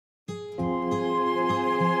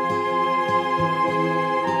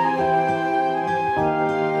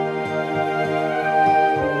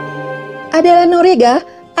Adela Noriega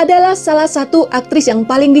adalah salah satu aktris yang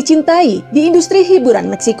paling dicintai di industri hiburan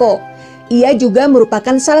Meksiko. Ia juga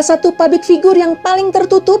merupakan salah satu public figure yang paling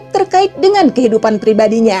tertutup terkait dengan kehidupan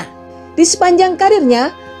pribadinya. Di sepanjang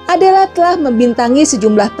karirnya, Adela telah membintangi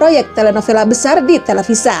sejumlah proyek telenovela besar di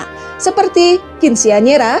Televisa, seperti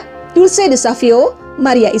Quinceañera, Dulce Desafío,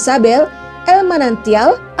 María Isabel, El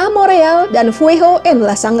Manantial, Amoreal, dan Fuego en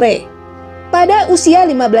la Sangre. Pada usia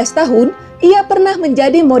 15 tahun, ia pernah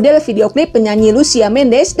menjadi model video klip penyanyi Lucia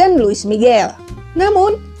Mendez dan Luis Miguel.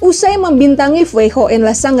 Namun, usai membintangi Fuego en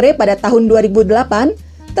la Sangre pada tahun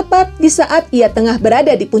 2008, tepat di saat ia tengah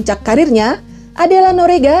berada di puncak karirnya, Adela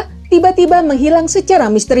Noriega tiba-tiba menghilang secara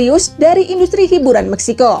misterius dari industri hiburan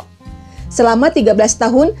Meksiko. Selama 13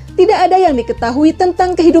 tahun, tidak ada yang diketahui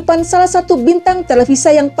tentang kehidupan salah satu bintang televisa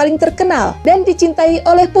yang paling terkenal dan dicintai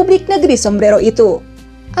oleh publik negeri sombrero itu.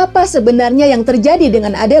 Apa sebenarnya yang terjadi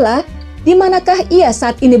dengan Adela? Di manakah ia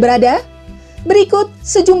saat ini berada? Berikut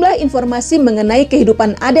sejumlah informasi mengenai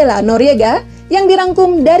kehidupan Adela Noriega yang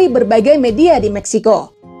dirangkum dari berbagai media di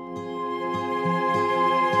Meksiko.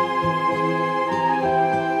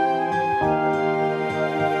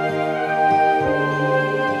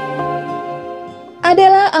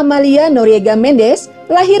 Adela Amalia Noriega Mendez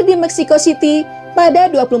lahir di Mexico City pada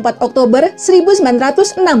 24 Oktober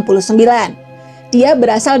 1969. Dia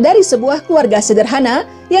berasal dari sebuah keluarga sederhana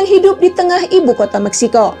yang hidup di tengah ibu kota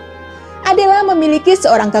Meksiko. Adela memiliki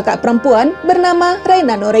seorang kakak perempuan bernama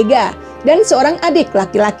Reina Noriega dan seorang adik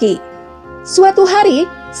laki-laki. Suatu hari,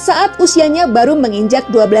 saat usianya baru menginjak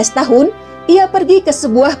 12 tahun, ia pergi ke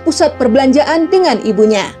sebuah pusat perbelanjaan dengan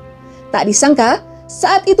ibunya. Tak disangka,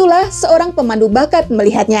 saat itulah seorang pemandu bakat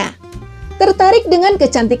melihatnya. Tertarik dengan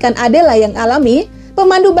kecantikan Adela yang alami,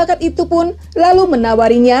 pemandu bakat itu pun lalu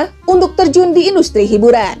menawarinya untuk terjun di industri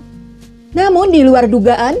hiburan. Namun di luar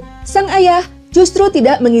dugaan, sang ayah justru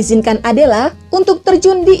tidak mengizinkan Adela untuk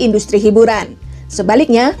terjun di industri hiburan.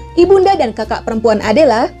 Sebaliknya, ibunda dan kakak perempuan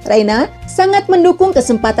Adela, Reina, sangat mendukung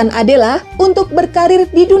kesempatan Adela untuk berkarir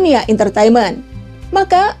di dunia entertainment.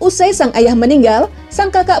 Maka, usai sang ayah meninggal, sang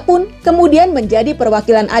kakak pun kemudian menjadi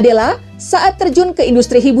perwakilan Adela saat terjun ke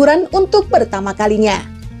industri hiburan untuk pertama kalinya.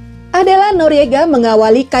 Adela Noriega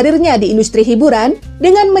mengawali karirnya di industri hiburan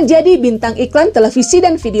dengan menjadi bintang iklan televisi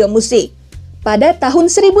dan video musik. Pada tahun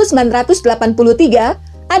 1983,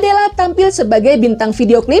 Adela tampil sebagai bintang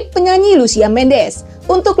video klip penyanyi Lucia Mendez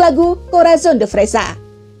untuk lagu Corazón de Fresa.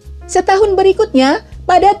 Setahun berikutnya,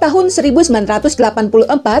 pada tahun 1984,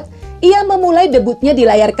 ia memulai debutnya di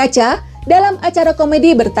layar kaca dalam acara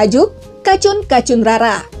komedi bertajuk Kacun Kacun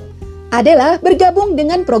Rara. Adela bergabung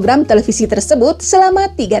dengan program televisi tersebut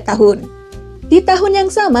selama 3 tahun. Di tahun yang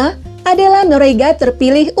sama, Adela Noriega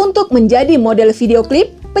terpilih untuk menjadi model video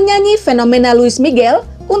klip penyanyi fenomena Luis Miguel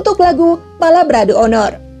untuk lagu Palabra de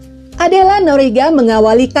Honor. Adela Noriega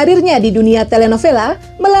mengawali karirnya di dunia telenovela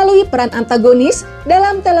melalui peran antagonis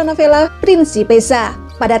dalam telenovela Principesa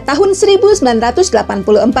pada tahun 1984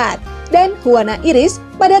 dan Juana Iris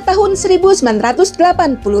pada tahun 1985.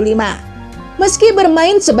 Meski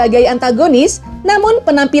bermain sebagai antagonis, namun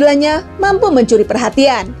penampilannya mampu mencuri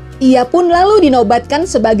perhatian. Ia pun lalu dinobatkan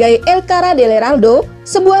sebagai El Cara del Heraldo,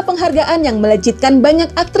 sebuah penghargaan yang melejitkan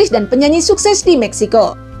banyak aktris dan penyanyi sukses di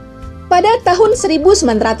Meksiko. Pada tahun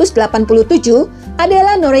 1987,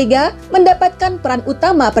 Adela Noriega mendapatkan peran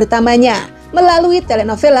utama pertamanya melalui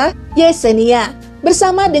telenovela Yesenia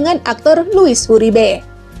bersama dengan aktor Luis Uribe.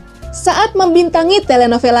 Saat membintangi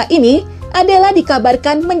telenovela ini, Adela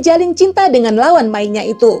dikabarkan menjalin cinta dengan lawan mainnya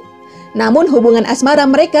itu. Namun hubungan asmara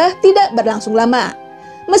mereka tidak berlangsung lama.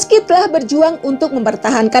 Meski telah berjuang untuk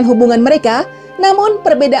mempertahankan hubungan mereka, namun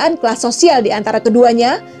perbedaan kelas sosial di antara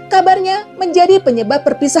keduanya kabarnya menjadi penyebab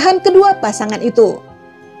perpisahan kedua pasangan itu.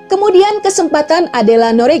 Kemudian kesempatan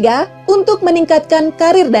Adela Noriega untuk meningkatkan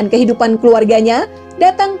karir dan kehidupan keluarganya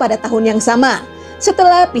datang pada tahun yang sama,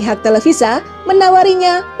 setelah pihak Televisa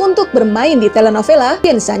menawarinya untuk bermain di telenovela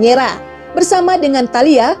Quinceañera bersama dengan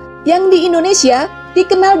Thalia yang di Indonesia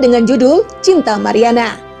dikenal dengan judul Cinta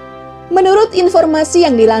Mariana. Menurut informasi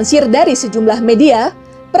yang dilansir dari sejumlah media,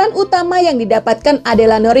 peran utama yang didapatkan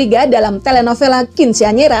Adela Noriega dalam telenovela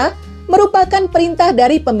Quinceañera merupakan perintah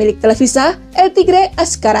dari pemilik Televisa El Tigre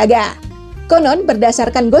Azcárraga. Konon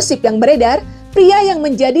berdasarkan gosip yang beredar, pria yang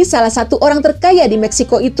menjadi salah satu orang terkaya di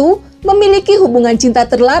Meksiko itu memiliki hubungan cinta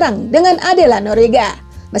terlarang dengan Adela Noriega,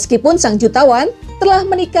 meskipun sang jutawan telah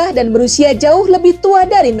menikah dan berusia jauh lebih tua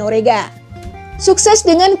dari Noriega. Sukses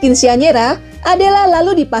dengan Quinceañera, Adela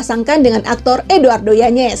lalu dipasangkan dengan aktor Eduardo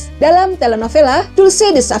Yáñez dalam telenovela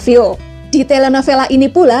Dulce Desafío. Di telenovela ini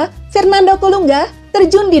pula, Fernando Carrillo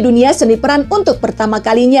terjun di dunia seni peran untuk pertama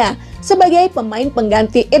kalinya sebagai pemain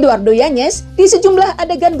pengganti Eduardo Yáñez di sejumlah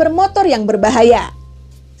adegan bermotor yang berbahaya.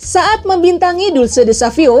 Saat membintangi Dulce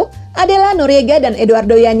Desafío, Adela Noriega dan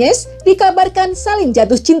Eduardo Yáñez dikabarkan saling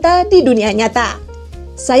jatuh cinta di dunia nyata.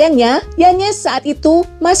 Sayangnya, Yáñez saat itu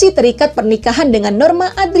masih terikat pernikahan dengan Norma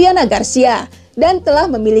Adriana Garcia dan telah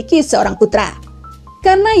memiliki seorang putra.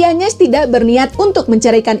 Karena Yáñez tidak berniat untuk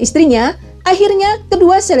menceraikan istrinya, akhirnya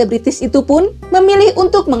kedua selebritis itu pun memilih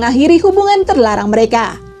untuk mengakhiri hubungan terlarang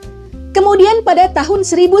mereka. Kemudian pada tahun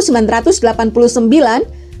 1989,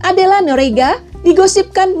 Adela Noriega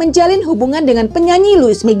digosipkan menjalin hubungan dengan penyanyi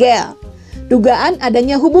Luis Miguel. Dugaan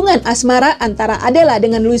adanya hubungan asmara antara Adela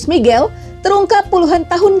dengan Luis Miguel terungkap puluhan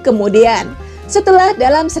tahun kemudian, setelah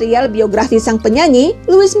dalam serial biografi sang penyanyi,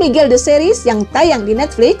 Luis Miguel The Series yang tayang di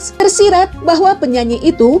Netflix, tersirat bahwa penyanyi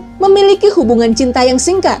itu memiliki hubungan cinta yang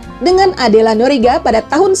singkat dengan Adela Noriega pada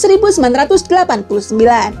tahun 1989.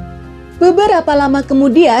 Beberapa lama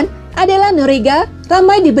kemudian, Adela Noriega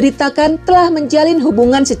ramai diberitakan telah menjalin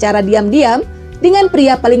hubungan secara diam-diam dengan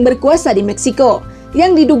pria paling berkuasa di Meksiko,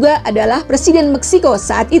 yang diduga adalah Presiden Meksiko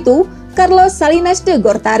saat itu, Carlos Salinas de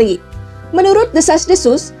Gortari. Menurut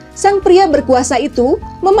desas-desus, sang pria berkuasa itu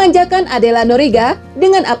memanjakan Adela Noriega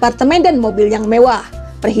dengan apartemen dan mobil yang mewah,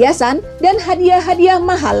 perhiasan, dan hadiah-hadiah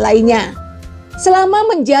mahal lainnya. Selama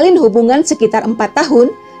menjalin hubungan sekitar 4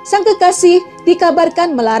 tahun, sang kekasih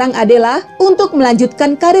dikabarkan melarang Adela untuk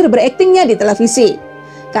melanjutkan karir beraktingnya di televisi.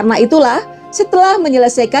 Karena itulah, setelah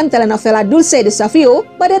menyelesaikan telenovela Dulce Desafío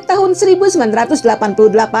pada tahun 1988,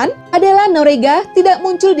 Adela Noriega tidak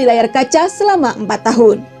muncul di layar kaca selama 4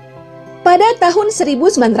 tahun. Pada tahun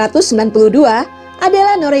 1992,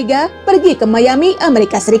 Adela Noriega pergi ke Miami,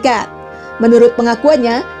 Amerika Serikat. Menurut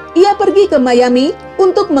pengakuannya, ia pergi ke Miami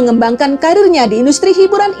untuk mengembangkan karirnya di industri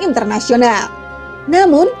hiburan internasional.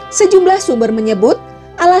 Namun, sejumlah sumber menyebut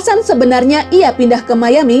alasan sebenarnya ia pindah ke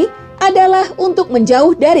Miami adalah untuk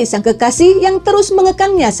menjauh dari sang kekasih yang terus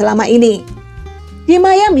mengekangnya selama ini. Di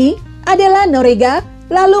Miami, Adela Noriega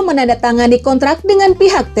lalu menandatangani kontrak dengan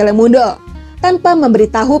pihak Telemundo, tanpa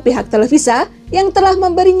memberitahu pihak Televisa yang telah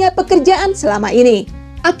memberinya pekerjaan selama ini.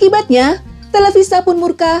 Akibatnya, Televisa pun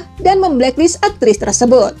murka dan memblacklist aktris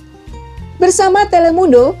tersebut. Bersama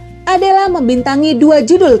Telemundo, Adela membintangi 2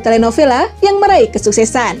 judul telenovela yang meraih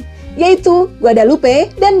kesuksesan, yaitu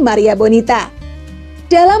Guadalupe dan Maria Bonita.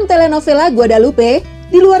 Dalam telenovela Guadalupe,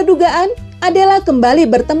 di luar dugaan, Adela kembali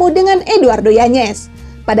bertemu dengan Eduardo Yáñez.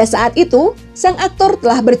 Pada saat itu, sang aktor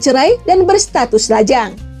telah bercerai dan berstatus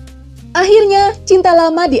lajang. Akhirnya, cinta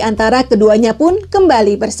lama di antara keduanya pun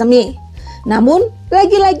kembali bersemi. Namun,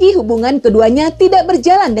 lagi-lagi hubungan keduanya tidak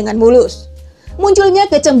berjalan dengan mulus.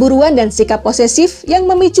 Munculnya kecemburuan dan sikap posesif yang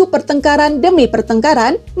memicu pertengkaran demi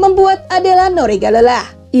pertengkaran membuat Adela Noriega lelah.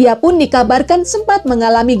 Ia pun dikabarkan sempat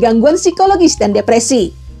mengalami gangguan psikologis dan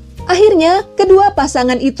depresi. Akhirnya, kedua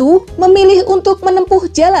pasangan itu memilih untuk menempuh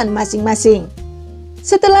jalan masing-masing.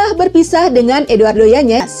 Setelah berpisah dengan Eduardo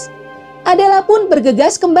Yáñez, Adela pun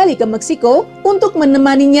bergegas kembali ke Meksiko untuk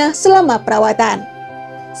menemaninya selama perawatan.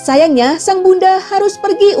 Sayangnya, sang bunda harus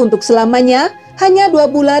pergi untuk selamanya hanya 2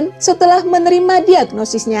 bulan setelah menerima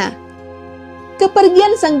diagnosisnya.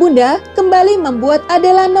 Kepergian sang bunda kembali membuat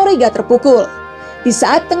Adela Noriega terpukul. Di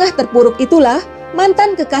saat tengah terpuruk itulah,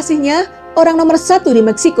 mantan kekasihnya, orang nomor 1 di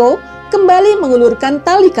Meksiko, kembali mengulurkan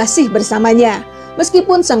tali kasih bersamanya,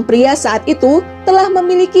 meskipun sang pria saat itu telah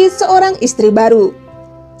memiliki seorang istri baru.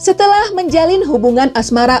 Setelah menjalin hubungan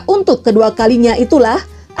asmara untuk kedua kalinya itulah,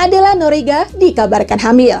 Adela Noriega dikabarkan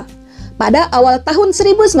hamil. Pada awal tahun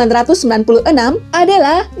 1996,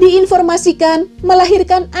 Adela diinformasikan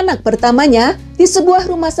melahirkan anak pertamanya di sebuah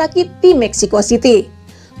rumah sakit di Mexico City.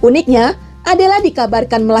 Uniknya, Adela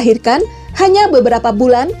dikabarkan melahirkan hanya beberapa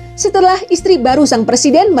bulan setelah istri baru sang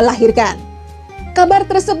presiden melahirkan. Kabar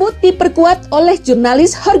tersebut diperkuat oleh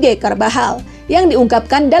jurnalis Jorge Carvajal yang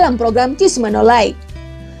diungkapkan dalam program Menolak.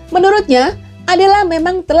 Menurutnya, Adela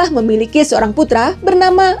memang telah memiliki seorang putra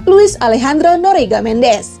bernama Luis Alejandro Noriega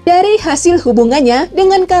Mendez dari hasil hubungannya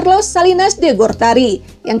dengan Carlos Salinas de Gortari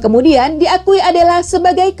yang kemudian diakui Adela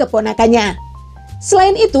sebagai keponakannya.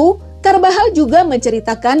 Selain itu, Carvajal juga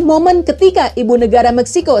menceritakan momen ketika ibu negara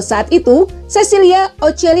Meksiko saat itu, Cecilia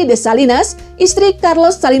Ochelli de Salinas, istri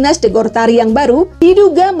Carlos Salinas de Gortari yang baru,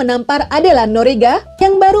 diduga menampar Adela Noriega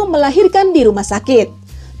yang baru melahirkan di rumah sakit.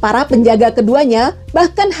 Para penjaga keduanya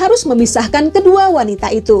bahkan harus memisahkan kedua wanita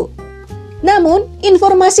itu. Namun,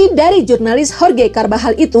 informasi dari jurnalis Jorge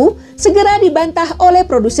Carvajal itu segera dibantah oleh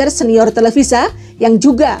produser senior Televisa yang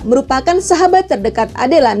juga merupakan sahabat terdekat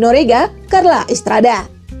Adela Noriega, Carla Estrada.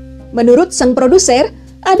 Menurut sang produser,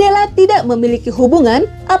 Adela tidak memiliki hubungan,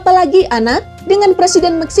 apalagi anak, dengan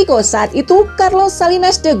Presiden Meksiko saat itu, Carlos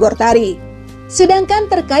Salinas de Gortari. Sedangkan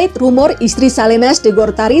terkait rumor istri Salinas de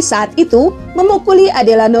Gortari saat itu memukuli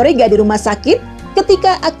Adela Noriega di rumah sakit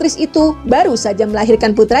ketika aktris itu baru saja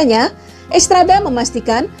melahirkan putranya, Estrada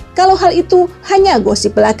memastikan kalau hal itu hanya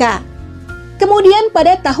gosip belaka. Kemudian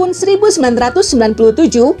pada tahun 1997,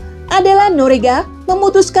 Adela Noriega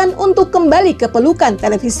memutuskan untuk kembali ke pelukan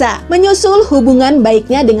Televisa, menyusul hubungan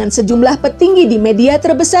baiknya dengan sejumlah petinggi di media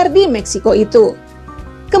terbesar di Meksiko itu.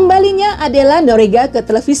 Kembalinya Adela Noriega ke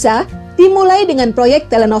Televisa dimulai dengan proyek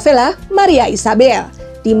telenovela Maria Isabel,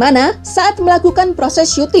 di mana saat melakukan proses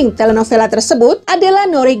syuting telenovela tersebut, Adela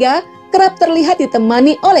Noriega kerap terlihat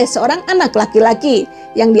ditemani oleh seorang anak laki-laki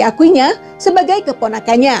yang diakuinya sebagai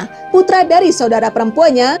keponakannya, putra dari saudara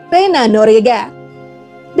perempuannya, Rena Noriega.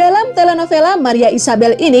 Dalam telenovela Maria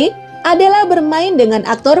Isabel ini, Adela bermain dengan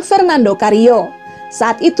aktor Fernando Carrillo.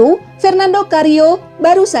 Saat itu, Fernando Carrillo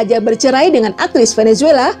baru saja bercerai dengan aktris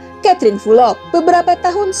Venezuela, Catherine Fulop, beberapa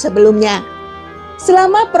tahun sebelumnya.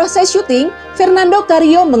 Selama proses syuting, Fernando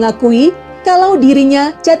Carrillo mengakui kalau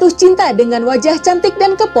dirinya jatuh cinta dengan wajah cantik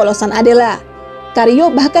dan kepolosan Adela. Carrillo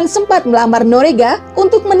bahkan sempat melamar Noriega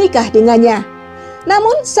untuk menikah dengannya.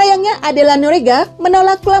 Namun sayangnya Adela Noriega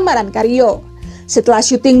menolak lamaran Carrillo. Setelah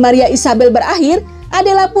syuting Maria Isabel berakhir,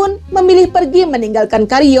 Adela pun memilih pergi meninggalkan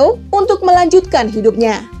Carrillo untuk melanjutkan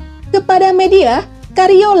hidupnya. Kepada media,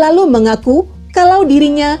 Carrillo lalu mengaku kalau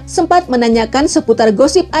dirinya sempat menanyakan seputar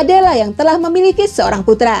gosip Adela yang telah memiliki seorang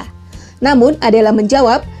putra. Namun Adela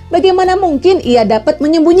menjawab, bagaimana mungkin ia dapat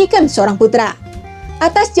menyembunyikan seorang putra?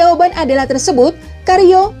 Atas jawaban Adela tersebut,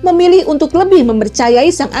 Carrillo memilih untuk lebih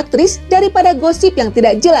mempercayai sang aktris daripada gosip yang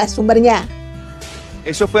tidak jelas sumbernya.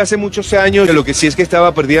 Eso fue hace muchos años, lo que sí es que estaba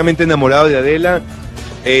perdidamente enamorado de Adela.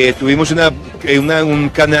 Tuvimos una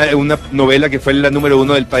novela que fue la número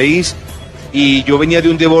 1 del país y yo venía de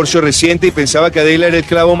un divorcio reciente y pensaba que Adela era el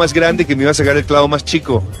clavo más grande, que me iba a sacar el clavo más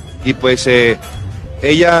chico. Y pues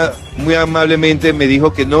ella muy amablemente me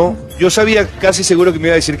dijo que no. Yo sabía casi seguro que me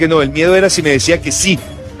iba a decir que no. El miedo era si me decía que sí.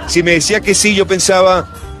 Si me decía que sí, yo pensaba,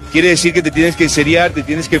 quiere decir que te tienes que seriar, te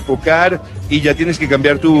tienes que enfocar y ya tienes que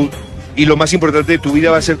cambiar y lo más importante de tu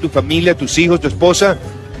vida va a ser tu familia, tus hijos, tu esposa.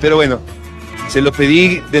 Pero bueno, se lo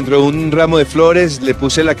pedí dentro de un ramo de flores, le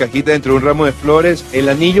puse la cajita dentro de un ramo de flores, el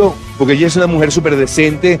anillo, porque ella es una mujer súper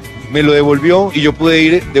decente, me lo devolvió y yo pude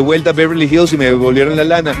ir de vuelta a Beverly Hills y me devolvieron la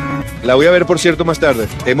lana. La voy a ver, por cierto, más tarde.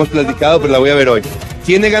 Hemos platicado, pero la voy a ver hoy.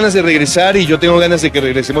 Tiene ganas de regresar y yo tengo ganas de que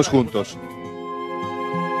regresemos juntos.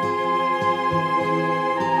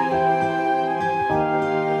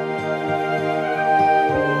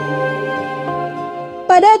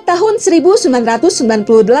 Pada tahun 1998,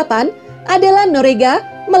 Adela Noriega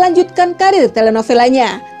melanjutkan karir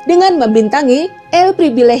telenovelanya dengan membintangi El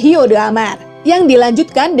Privilegio de Amar, yang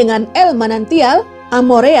dilanjutkan dengan El Manantial,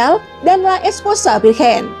 Amor Real, dan La Esposa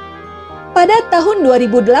Virgen. Pada tahun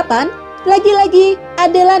 2008, lagi-lagi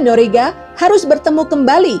Adela Noriega harus bertemu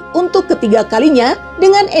kembali untuk ketiga kalinya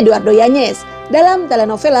dengan Eduardo Yáñez dalam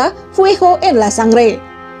telenovela Fuego en la Sangre.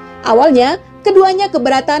 Awalnya, keduanya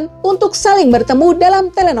keberatan untuk saling bertemu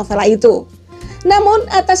dalam telenovela itu. Namun,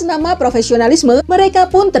 atas nama profesionalisme, mereka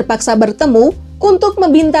pun terpaksa bertemu untuk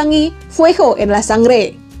membintangi Fuego en la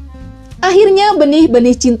Sangre. Akhirnya,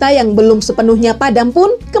 benih-benih cinta yang belum sepenuhnya padam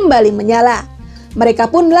pun kembali menyala.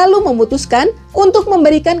 Mereka pun lalu memutuskan untuk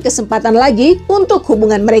memberikan kesempatan lagi untuk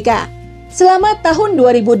hubungan mereka. Selama tahun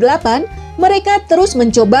 2008, mereka terus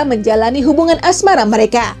mencoba menjalani hubungan asmara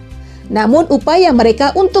mereka. Namun upaya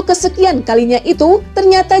mereka untuk kesekian kalinya itu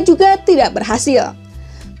ternyata juga tidak berhasil.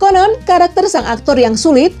 Konon, karakter sang aktor yang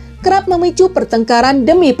sulit kerap memicu pertengkaran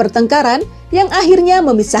demi pertengkaran yang akhirnya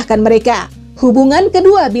memisahkan mereka. Hubungan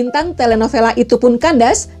kedua bintang telenovela itu pun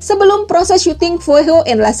kandas sebelum proses syuting Fuego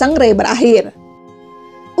en la Sangre berakhir.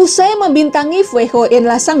 Usai membintangi Fuego en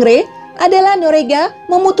la Sangre, Adela Noriega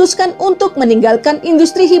memutuskan untuk meninggalkan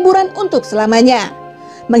industri hiburan untuk selamanya.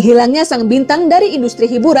 Menghilangnya sang bintang dari industri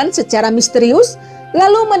hiburan secara misterius,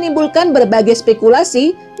 lalu menimbulkan berbagai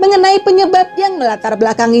spekulasi mengenai penyebab yang melatar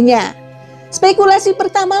belakanginya. Spekulasi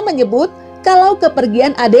pertama menyebut kalau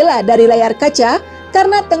kepergian Adela dari layar kaca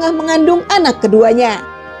karena tengah mengandung anak keduanya.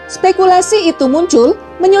 Spekulasi itu muncul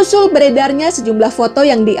menyusul beredarnya sejumlah foto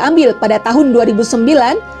yang diambil pada tahun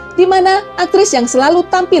 2009, di mana aktris yang selalu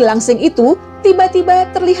tampil langsing itu tiba-tiba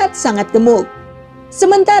terlihat sangat gemuk.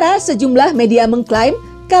 Sementara sejumlah media mengklaim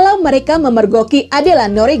kalau mereka memergoki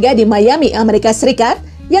Adela Noriega di Miami, Amerika Serikat,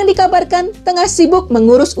 yang dikabarkan tengah sibuk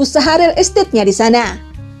mengurus usaha real estate-nya di sana.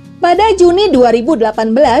 Pada Juni 2018,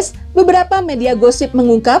 beberapa media gosip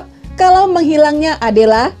mengungkap kalau menghilangnya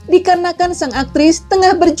Adela dikarenakan sang aktris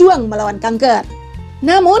tengah berjuang melawan kanker.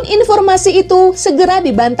 Namun, informasi itu segera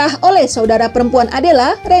dibantah oleh saudara perempuan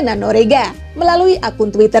Adela, Adela Noriega, melalui akun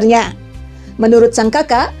Twitternya. Menurut sang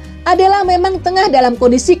kakak, Adela memang tengah dalam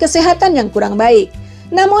kondisi kesehatan yang kurang baik,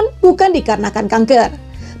 namun bukan dikarenakan kanker.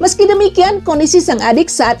 Meski demikian, kondisi sang adik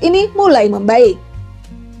saat ini mulai membaik.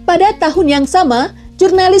 Pada tahun yang sama,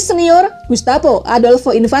 jurnalis senior Gustavo Adolfo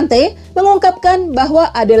Infante mengungkapkan bahwa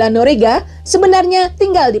Adela Noriega sebenarnya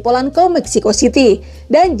tinggal di Polanco, Meksiko City,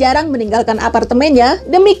 dan jarang meninggalkan apartemennya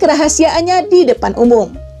demi kerahasiaannya di depan umum.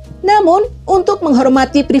 Namun, untuk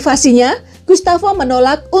menghormati privasinya, Gustavo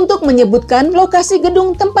menolak untuk menyebutkan lokasi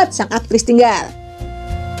gedung tempat sang aktris tinggal.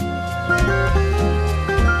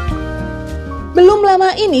 Belum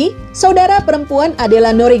lama ini, saudara perempuan Adela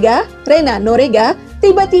Noriega, Adela Noriega,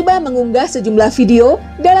 tiba-tiba mengunggah sejumlah video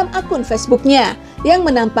dalam akun Facebooknya yang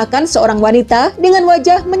menampakkan seorang wanita dengan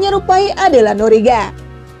wajah menyerupai Adela Noriega.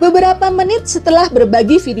 Beberapa menit setelah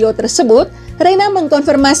berbagi video tersebut, Rena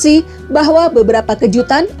mengkonfirmasi bahwa beberapa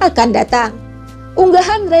kejutan akan datang.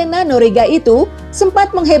 Unggahan Adela Noriega itu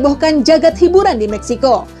sempat menghebohkan jagat hiburan di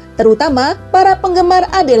Meksiko, terutama para penggemar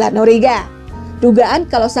Adela Noriega. Dugaan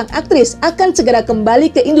kalau sang aktris akan segera kembali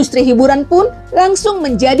ke industri hiburan pun langsung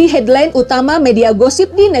menjadi headline utama media gosip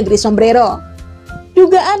di negeri sombrero.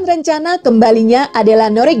 Dugaan rencana kembalinya Adela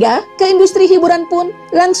Noriega ke industri hiburan pun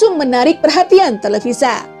langsung menarik perhatian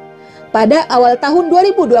Televisa. Pada awal tahun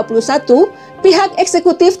 2021, pihak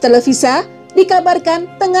eksekutif Televisa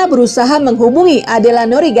dikabarkan tengah berusaha menghubungi Adela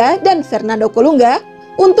Noriega dan Fernando Colunga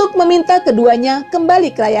untuk meminta keduanya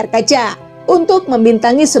kembali ke layar kaca untuk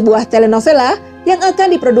membintangi sebuah telenovela yang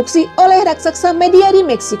akan diproduksi oleh raksasa media di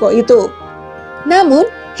Meksiko itu. Namun,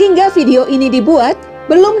 hingga video ini dibuat,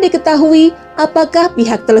 belum diketahui apakah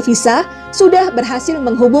pihak Televisa sudah berhasil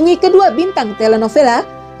menghubungi kedua bintang telenovela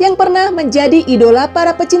yang pernah menjadi idola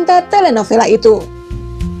para pecinta telenovela itu.